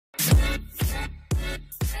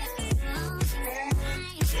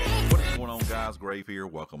guys, Grave here.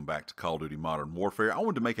 Welcome back to Call of Duty Modern Warfare. I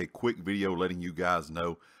wanted to make a quick video letting you guys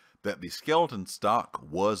know that the skeleton stock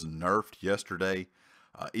was nerfed yesterday,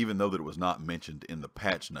 even though that it was not mentioned in the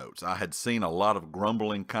patch notes. I had seen a lot of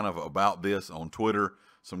grumbling kind of about this on Twitter,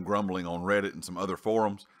 some grumbling on Reddit and some other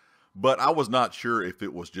forums, but I was not sure if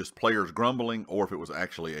it was just players grumbling or if it was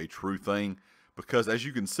actually a true thing, because as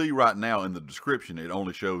you can see right now in the description, it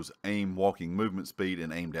only shows aim walking movement speed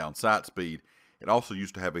and aim down sight speed. It also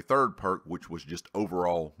used to have a third perk, which was just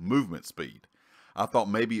overall movement speed. I thought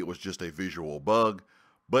maybe it was just a visual bug,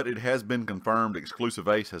 but it has been confirmed. Exclusive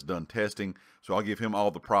Ace has done testing, so I'll give him all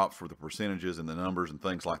the props for the percentages and the numbers and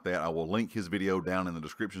things like that. I will link his video down in the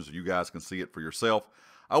description so you guys can see it for yourself.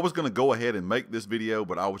 I was going to go ahead and make this video,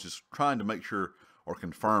 but I was just trying to make sure or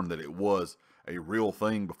confirm that it was a real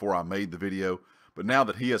thing before I made the video. But now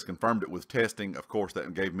that he has confirmed it with testing, of course,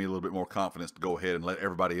 that gave me a little bit more confidence to go ahead and let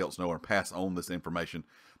everybody else know and pass on this information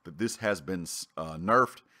that this has been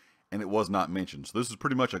nerfed and it was not mentioned. So this is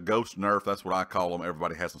pretty much a ghost nerf. That's what I call them.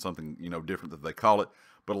 Everybody has something, different that they call it.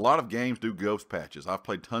 But a lot of games do ghost patches. I've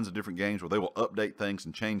played tons of different games where they will update things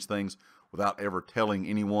and change things without ever telling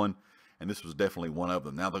anyone. And this was definitely one of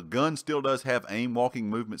them. Now, the gun still does have aim walking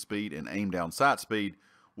movement speed and aim down sight speed,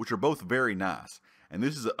 which are both very nice. And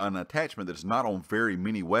this is an attachment that is not on very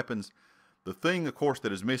many weapons. The thing, of course,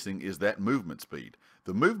 that is missing is that movement speed.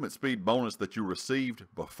 The movement speed bonus that you received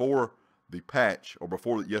before the patch or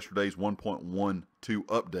before yesterday's 1.12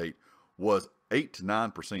 update was 8 to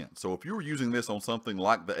 9%. So if you were using this on something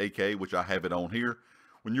like the AK, which I have it on here,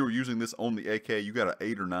 when you were using this on the AK, you got an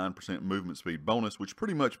 8 or 9% movement speed bonus, which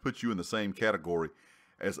pretty much puts you in the same category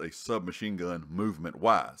as a submachine gun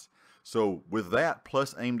movement-wise. So with that,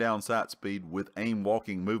 plus aim down sight speed with aim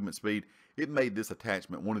walking movement speed, it made this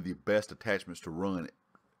attachment one of the best attachments to run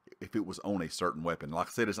if it was on a certain weapon. Like I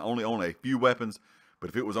said, it's only on a few weapons, but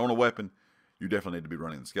if it was on a weapon, you definitely need to be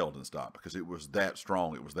running the skeleton stock because it was that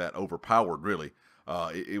strong. It was that overpowered, really.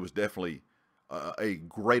 It was definitely a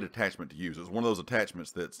great attachment to use. It was one of those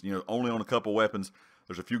attachments that's, only on a couple weapons.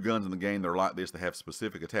 There's a few guns in the game that are like this. They have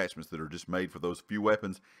specific attachments that are just made for those few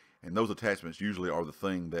weapons. And those attachments usually are the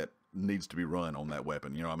thing that needs to be run on that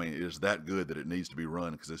weapon. It is that good that it needs to be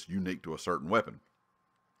run because it's unique to a certain weapon.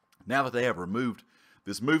 Now that they have removed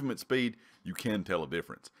this movement speed, you can tell a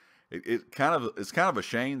difference. It's kind of a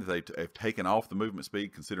shame that they've taken off the movement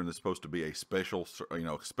speed, considering it's supposed to be a special,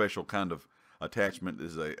 special kind of attachment.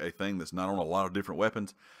 This is a thing that's not on a lot of different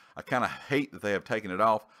weapons. I kind of hate that they have taken it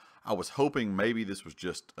off. I was hoping maybe this was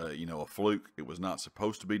just, a fluke. It was not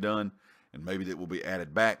supposed to be done, and maybe that will be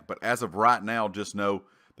added back. But as of right now, just know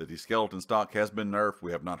that the skeleton stock has been nerfed.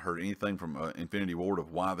 We have not heard anything from Infinity Ward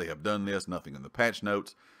of why they have done this, nothing in the patch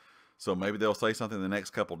notes. So maybe they'll say something in the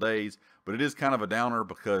next couple days. But it is kind of a downer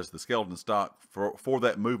because the skeleton stock for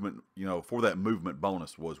that movement, for that movement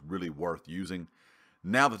bonus was really worth using.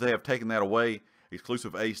 Now that they have taken that away,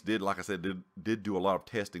 Exclusive Ace did, like I said, did do a lot of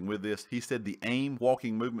testing with this. He said the aim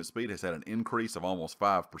walking movement speed has had an increase of almost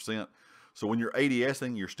 5%. So when you're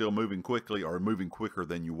ADSing, you're still moving quickly or moving quicker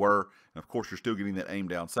than you were. And of course, you're still getting that aim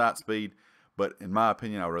down sight speed. But in my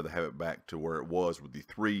opinion, I would rather have it back to where it was with the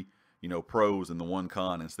 3, pros and the 1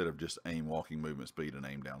 con instead of just aim walking movement speed and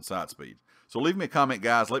aim down sight speed. So leave me a comment,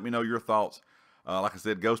 guys. Let me know your thoughts. Like I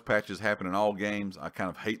said, ghost patches happen in all games. I kind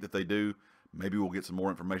of hate that they do. Maybe we'll get some more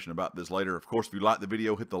information about this later. Of course, if you like the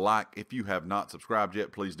video, hit the like. If you have not subscribed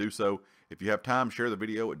yet, please do so. If you have time, share the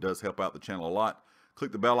video. It does help out the channel a lot.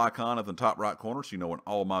 Click the bell icon up in the top right corner so you know when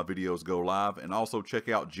all my videos go live. And also check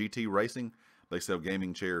out GT Racing. They sell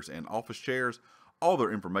gaming chairs and office chairs. All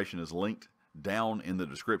their information is linked down in the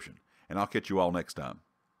description. And I'll catch you all next time.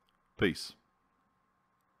 Peace.